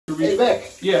Hey,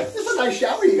 Vic. Yeah. This is a nice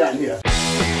shower you got in here.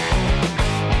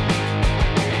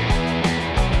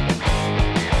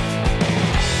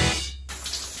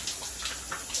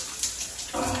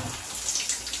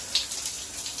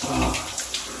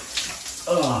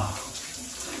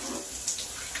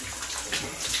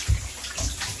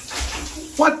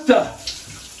 What the?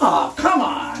 Oh, come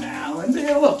on, Alan.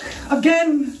 There, look.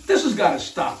 Again? This has got to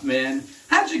stop, man.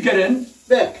 How'd you get in?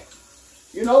 Vic,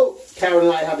 you know Karen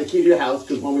and I have the key to your house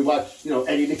because when we watch,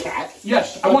 Eddie the cat.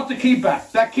 Yes, I want the key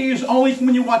back. That key is only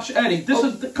when you watch Eddie. This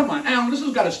is... Come on, Alan. This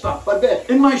has got to stop. But Vic.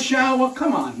 In my shower?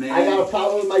 Come on, man. I got a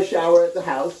problem with my shower at the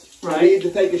house. Right. I need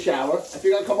to take a shower. I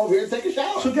figured I'd come over here and take a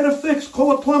shower. So get it fixed.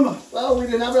 Call a plumber. Well, we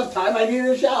didn't have enough time. I needed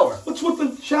a shower. What's with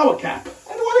the shower cap?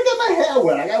 I don't want to get my hair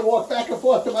wet. I got to walk back and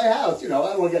forth to my house. I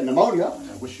don't want to get pneumonia.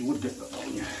 I wish you would get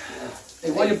pneumonia.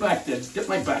 Hey, while you're back there, get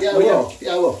my back. Yeah, I will.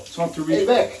 Yeah, I will. Something to read.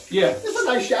 Hey, Vic. Yeah. This is a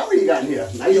nice shower you got in here.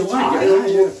 Nice You're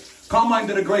right. Carmine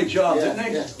did a great job, didn't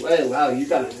he? Yeah. Hey, wow, you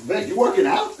got it. Vic, you working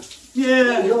out?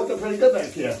 Yeah. You're looking pretty good back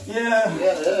here. Yeah.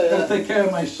 Gotta take care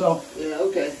of myself. Yeah,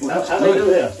 okay. Well, How do you do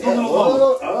here? A little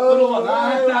low.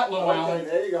 Not that low, Okay, Alan.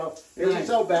 there you go. Here's your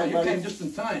soap back, You buddy. came just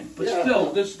in time. But Yeah.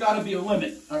 still, there's got to be a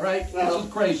limit, all right? Well, this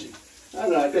is crazy. I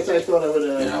don't know. I guess I thought I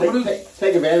would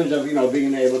take advantage of,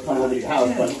 being able to come over to your house.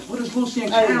 Yeah, But what is Lucy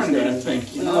and I Karen going to understand.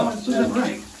 think? This isn't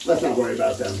right. Let's not worry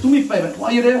about them. Do me a favor.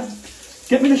 While you're there,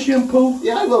 get me the shampoo.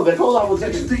 Yeah, I will, Vic. Hold on. We'll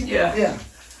take it. Yeah. Yeah.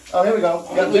 Oh, here we go.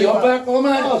 You're back, old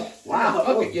man? Oh, wow.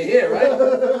 Look at you here,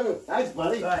 right? Thanks,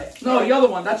 buddy. No, the other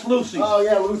one. That's Lucy's. Oh,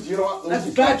 yeah, Lucy. You know what? That's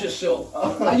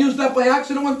Vagisil. I used that by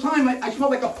accident one time. I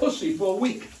smelled like a pussy for a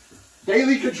week.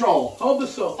 Daily control. Hold the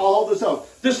soap. I'll hold this up.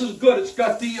 This is good. It's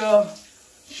got the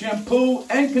shampoo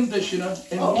and conditioner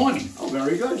in one. Oh,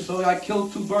 very good. So I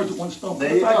killed two birds with one stone.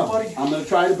 There you Put it back, go. buddy. I'm going to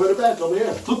try to put it back over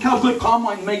here. Look how good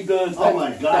Carmine made Oh,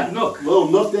 my God. that nook. Little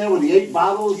nook there with the 8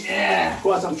 bottles. Yeah. Of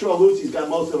course, I'm sure Lucy's got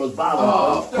most of those bottles.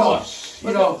 Oh, of course.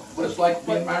 You know what it's like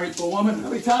being married to a woman.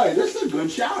 Let me tell you, this is a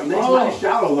good shower. It makes Oh. my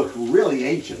shower look really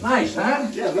ancient. Nice, huh?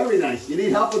 Yeah, very nice. You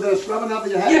need help with scrubbing up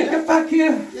your head? Yeah, get back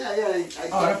here. Yeah. that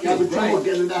I have feels trouble great.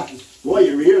 getting that. Boy,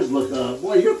 your ears look,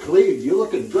 boy, you're clean. You're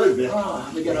looking good, man. Oh,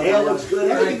 let me Your get hair over looks there.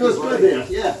 good. Everything Thank you, looks good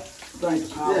buddy. there. Yeah.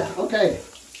 Thanks, pal. Yeah, okay.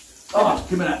 Oh,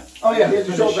 give me that. Oh, yeah, here's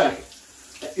your Finish. soap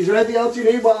back. Is there anything else you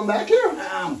need while I'm back here? Nah,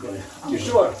 I'm good. You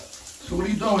sure? So what are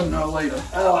you doing later?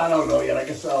 Oh, I don't know yet. I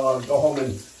guess I'll go home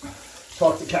and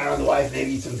talk to Karen, the wife,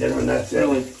 maybe eat some dinner, and that's it.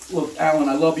 Really, look, Alan,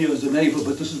 I love you as a neighbor,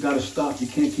 but this has got to stop. You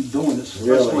can't keep doing this. First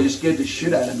Really? of all, you scared the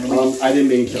shit out of me. I didn't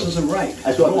mean to. This isn't right.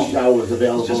 I thought Come the on. shower was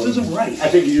available. This just isn't right. I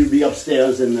think you'd be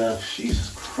upstairs and...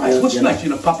 Jesus Christ. What's next? You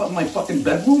gonna pop up in my fucking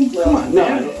bedroom? Come on, no,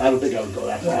 man. I don't think I would go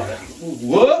that far.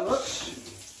 Whoops.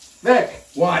 Vic,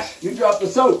 What? you dropped the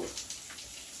soap.